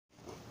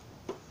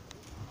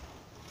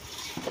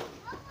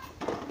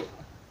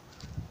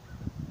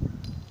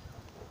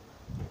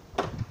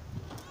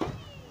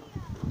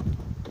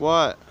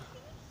What?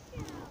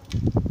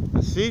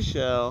 A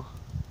seashell?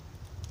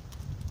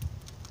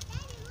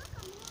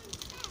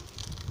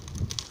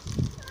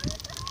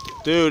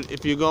 Dude,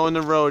 if you go in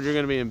the road, you're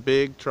gonna be in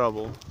big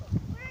trouble. What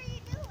are you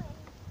doing?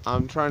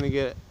 I'm trying to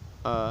get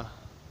a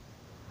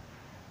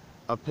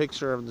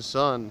picture of the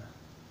sun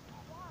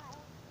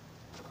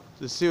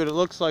to see what it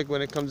looks like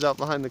when it comes out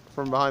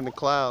from behind the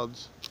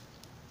clouds.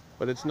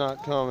 But it's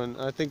not coming.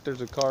 I think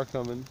there's a car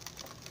coming.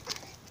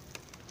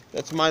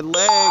 That's my leg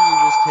you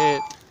just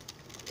hit.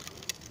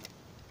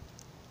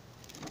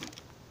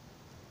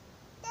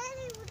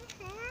 Daddy, what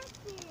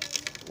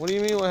happened? What do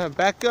you mean what happened?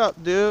 Back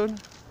up,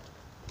 dude.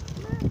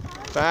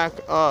 Back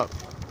up.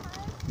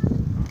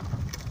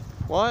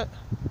 What?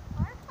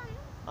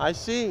 I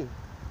see.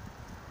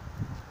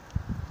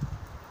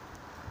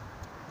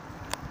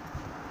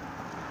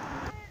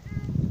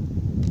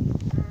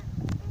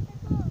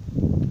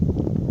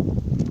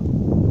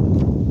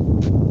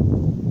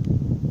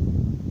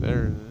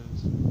 There it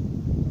is.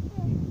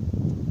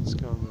 It's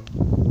coming.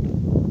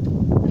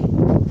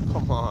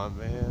 Come on,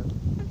 man.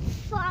 I'm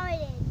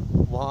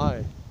farting.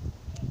 Why?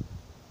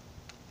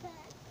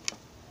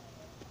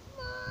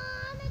 Mom,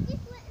 I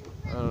just went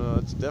I don't know.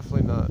 It's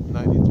definitely not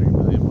 93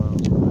 million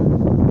miles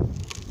away.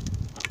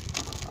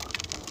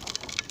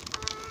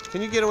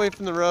 Can you get away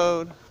from the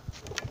road?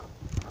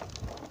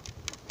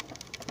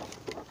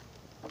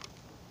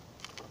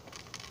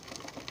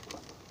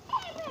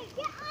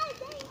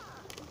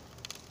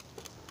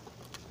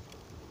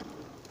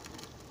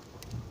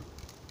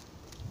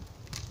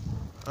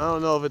 I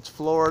don't know if it's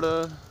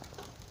Florida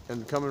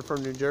and coming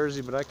from New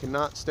Jersey, but I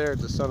cannot stare at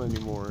the sun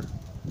anymore.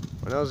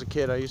 When I was a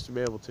kid, I used to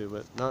be able to,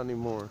 but not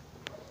anymore.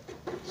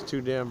 It's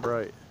too damn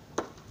bright.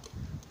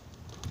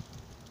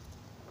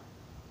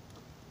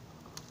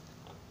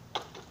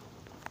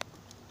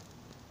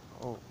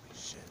 Holy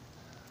shit.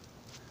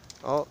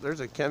 Oh, there's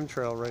a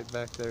chemtrail right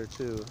back there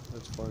too.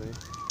 That's funny.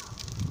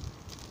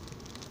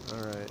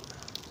 Alright,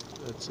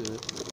 that's it.